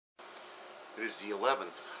It is the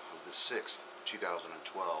 11th of the 6th,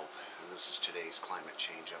 2012, and this is today's climate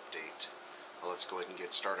change update. Let's go ahead and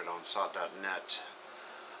get started on SOT.net.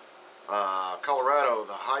 Colorado,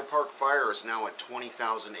 the High Park fire is now at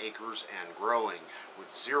 20,000 acres and growing, with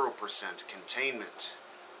 0% containment.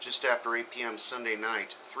 Just after 8 p.m. Sunday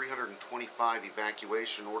night, 325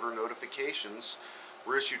 evacuation order notifications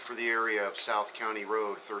were issued for the area of South County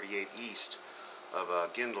Road 38 east of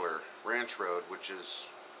Gindler Ranch Road, which is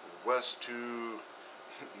west to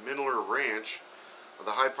Mindler Ranch.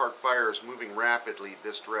 The High Park fire is moving rapidly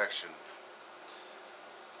this direction.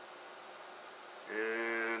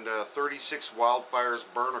 And 36 wildfires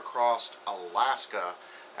burn across Alaska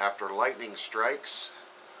after lightning strikes.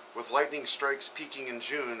 With lightning strikes peaking in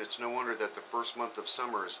June, it's no wonder that the first month of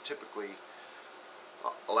summer is typically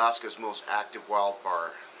Alaska's most active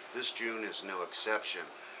wildfire. This June is no exception.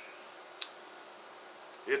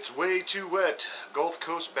 It's way too wet. Gulf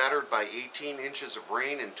Coast battered by 18 inches of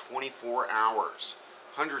rain in 24 hours.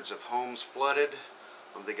 Hundreds of homes flooded.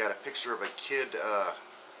 They got a picture of a kid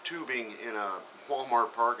tubing in a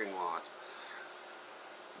Walmart parking lot.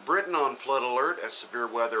 Britain on flood alert as severe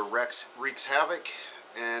weather wreaks havoc.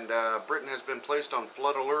 And Britain has been placed on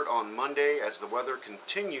flood alert on Monday as the weather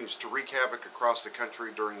continues to wreak havoc across the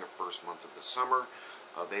country during the first month of the summer.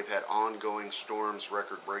 They've had ongoing storms,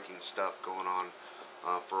 record-breaking stuff going on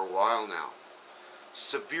for a while now.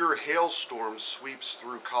 Severe hailstorm sweeps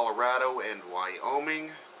through Colorado and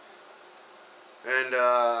Wyoming. And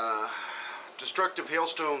destructive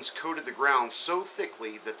hailstones coated the ground so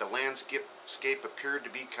thickly that the landscape appeared to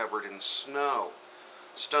be covered in snow.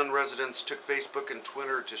 Stunned residents took Facebook and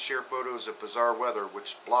Twitter to share photos of bizarre weather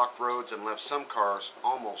which blocked roads and left some cars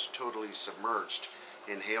almost totally submerged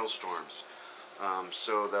in hailstorms.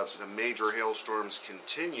 So the major hailstorms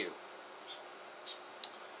continue.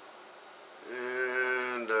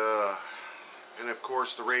 And of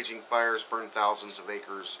course the raging fires burned thousands of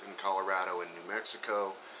acres in Colorado and New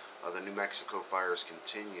Mexico. The New Mexico fires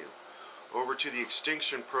continue. Over to the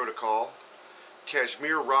extinction protocol.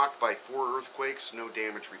 Kashmir rocked by 4 earthquakes, no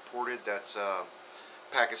damage reported. That's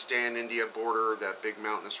Pakistan-India border, that big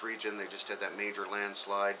mountainous region. They just had that major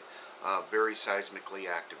landslide. Very seismically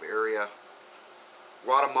active area.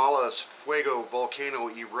 Guatemala's Fuego volcano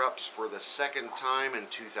erupts for the second time in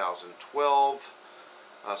 2012.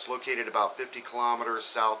 It's located about 50 kilometers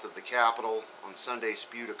south of the capital. On Sunday,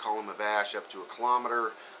 spewed a column of ash up to a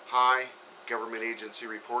kilometer high, government agency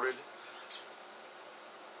reported.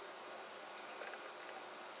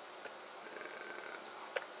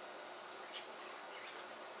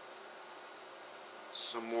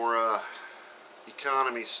 Some more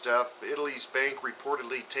economy stuff. Italy's bank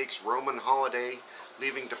reportedly takes Roman holiday,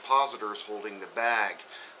 leaving depositors holding the bag.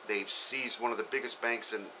 They've seized one of the biggest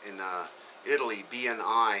banks in Italy,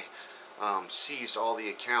 BNI, seized all the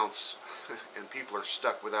accounts, and people are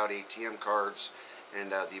stuck without ATM cards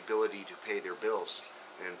and the ability to pay their bills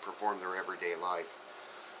and perform their everyday life.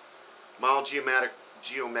 Mild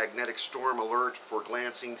geomagnetic storm alert for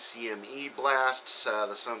glancing CME blasts.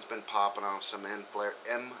 The sun's been popping off some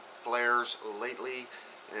M flares lately,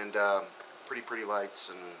 and pretty lights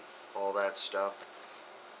and all that stuff.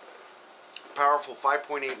 Powerful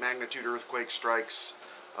 5.8 magnitude earthquake strikes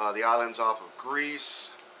the islands off of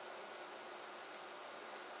Greece.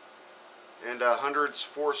 And hundreds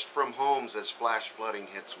forced from homes as flash flooding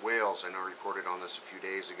hits Wales. I know I reported on this a few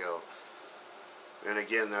days ago. And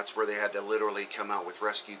again, that's where they had to literally come out with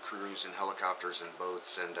rescue crews and helicopters and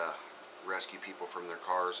boats and rescue people from their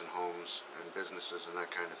cars and homes and businesses and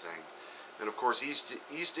that kind of thing. And of course,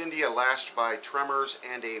 East India lashed by tremors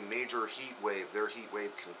and a major heat wave. Their heat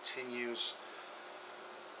wave continues.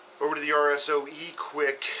 Over to the RSOE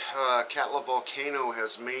quick. Katla volcano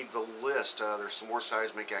has made the list. There's some more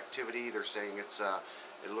seismic activity. They're saying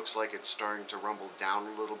it looks like it's starting to rumble down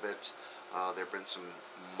a little bit. There have been some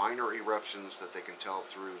minor eruptions that they can tell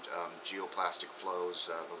through geoplastic flows,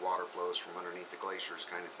 the water flows from underneath the glaciers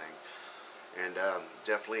kind of thing. And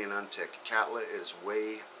definitely an untick. Katla is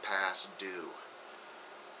way past due.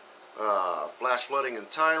 Flash flooding in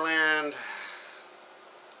Thailand.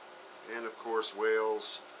 And of course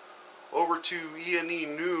Wales. Over to E&E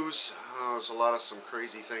News. There's some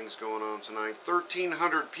crazy things going on tonight.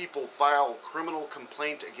 1,300 people file criminal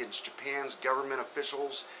complaint against Japan's government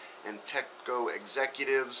officials and TEPCO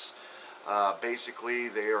executives. Basically,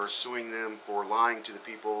 they are suing them for lying to the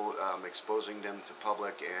people, exposing them to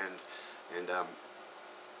public, and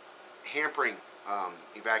hampering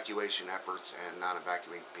evacuation efforts and not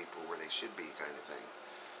evacuating people where they should be, kind of thing.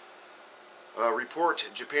 Report,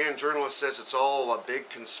 Japan journalist says it's all a big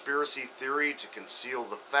conspiracy theory to conceal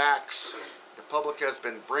the facts. The public has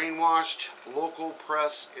been brainwashed. Local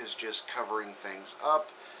press is just covering things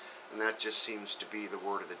up, and that just seems to be the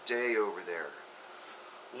word of the day over there.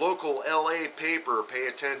 Local LA paper, pay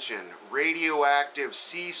attention. Radioactive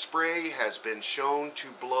sea spray has been shown to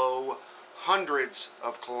blow hundreds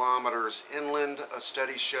of kilometers inland. A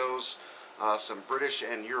study shows some British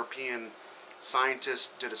and European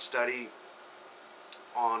scientists did a study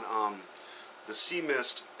on the sea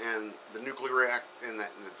mist and the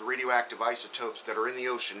the radioactive isotopes that are in the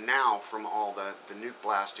ocean now from all the nuke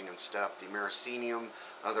blasting and stuff. The americium,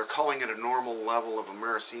 they're calling it a normal level of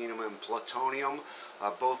americium and plutonium,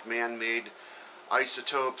 both man-made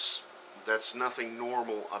isotopes. That's nothing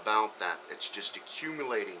normal about that. It's just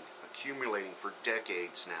accumulating for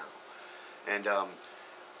decades now. And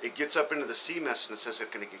it gets up into the sea mist, and it says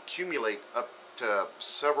it can accumulate up to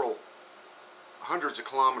several hundreds of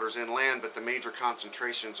kilometers inland, but the major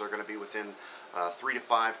concentrations are going to be within 3 to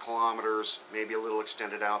 5 kilometers, maybe a little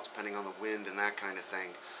extended out depending on the wind and that kind of thing.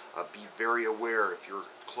 Be very aware if you're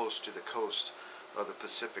close to the coast of the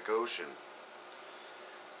Pacific Ocean.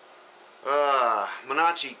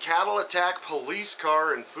 Manachi, cattle attack police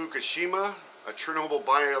car in Fukushima. A Chernobyl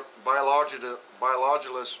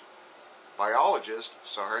biologist,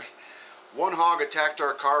 one hog attacked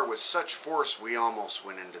our car with such force we almost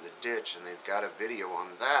went into the ditch, and they've got a video on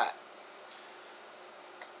that.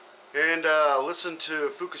 And listen to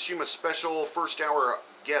Fukushima special first hour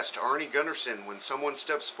guest Arnie Gunderson. When someone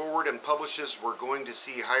steps forward and publishes we're going to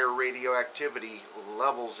see higher radioactivity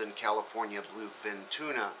levels in California bluefin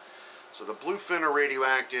tuna. So the bluefin are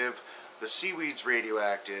radioactive, the seaweed's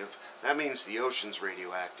radioactive, that means the ocean's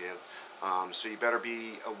radioactive. So you better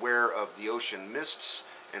be aware of the ocean mists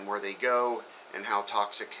and where they go and how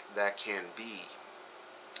toxic that can be.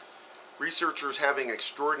 Researchers having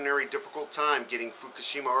extraordinary difficult time getting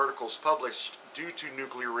Fukushima articles published due to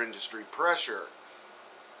nuclear industry pressure.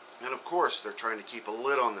 And of course, they're trying to keep a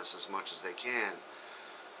lid on this as much as they can.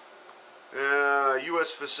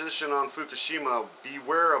 U.S. physician on Fukushima,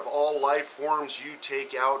 beware of all life forms you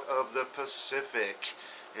take out of the Pacific.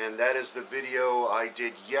 And that is the video I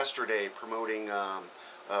did yesterday promoting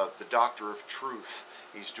the Doctor of Truth.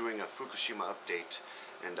 He's doing a Fukushima update.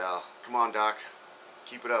 And come on, Doc.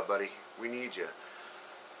 Keep it up, buddy. We need you.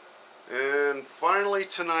 And finally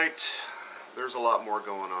tonight, there's a lot more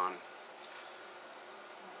going on.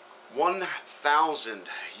 1,000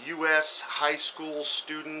 U.S. high school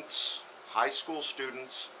students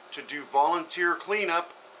to do volunteer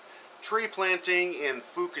cleanup, tree planting in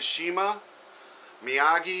Fukushima,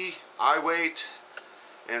 Miyagi, Iwate,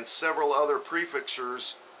 and several other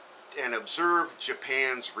prefectures, and observe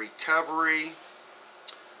Japan's recovery.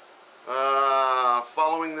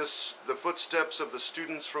 Following the footsteps of the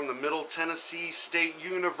students from the Middle Tennessee State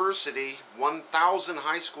University, 1,000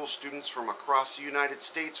 high school students from across the United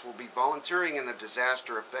States will be volunteering in the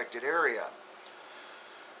disaster-affected area.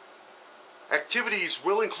 Activities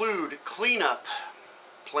will include cleanup,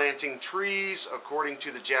 planting trees, according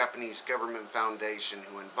to the Japanese Government Foundation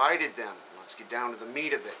who invited them. Let's get down to the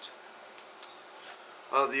meat of it.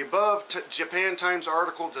 The above Japan Times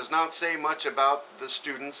article does not say much about the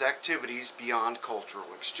students' activities beyond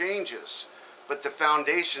cultural exchanges, but the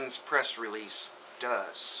Foundation's press release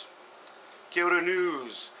does. Kyodo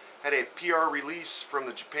News had a PR release from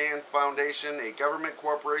the Japan Foundation. A government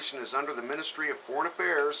cooperation is under the Ministry of Foreign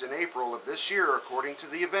Affairs in April of this year, according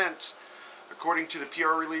to the event. According to the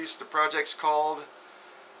PR release, the project's called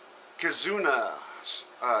Kizuna,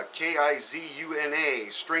 K-I-Z-U-N-A,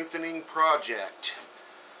 Strengthening Project.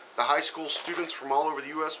 The high school students from all over the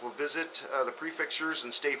U.S. will visit the prefectures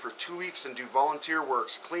and stay for 2 weeks and do volunteer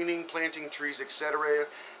works, cleaning, planting trees, etc.,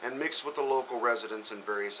 and mix with the local residents in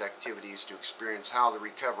various activities to experience how the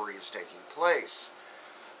recovery is taking place.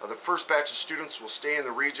 The first batch of students will stay in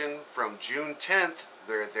the region from June 10th,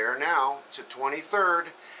 they're there now, to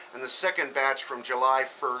 23rd, and the second batch from July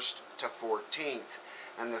 1st to 14th,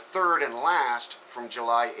 and the third and last from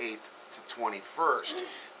July 8th to 21st.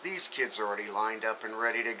 These kids are already lined up and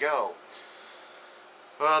ready to go.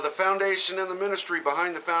 The foundation and the ministry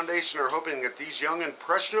behind the foundation are hoping that these young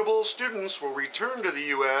impressionable students will return to the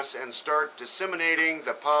U.S. and start disseminating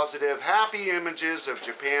the positive, happy images of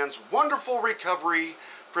Japan's wonderful recovery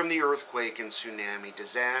from the earthquake and tsunami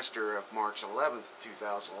disaster of March 11th,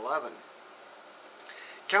 2011.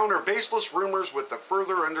 Counter baseless rumors with the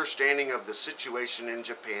further understanding of the situation in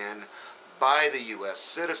Japan by the U.S.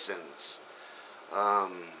 citizens.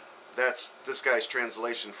 That's this guy's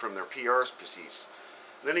translation from their PR piece.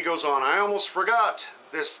 Then he goes on, I almost forgot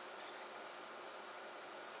this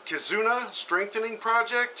Kizuna strengthening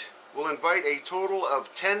project. will invite a total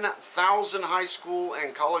of 10,000 high school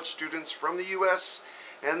and college students from the U.S.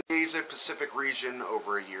 and the Asia Pacific region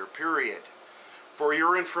over a year period. For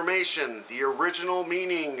your information, the original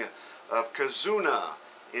meaning of Kizuna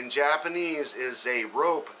in Japanese is a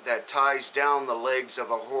rope that ties down the legs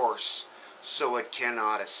of a horse so it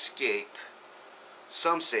cannot escape.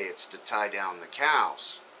 Some say it's to tie down the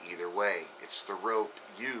cows. Either way, it's the rope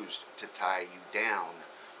used to tie you down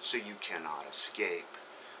so you cannot escape.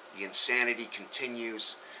 The insanity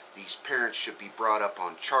continues. These parents should be brought up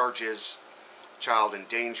on charges. Child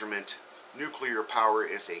endangerment. Nuclear power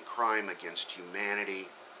is a crime against humanity.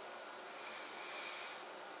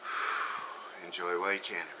 Enjoy while you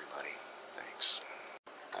can, everybody. Thanks.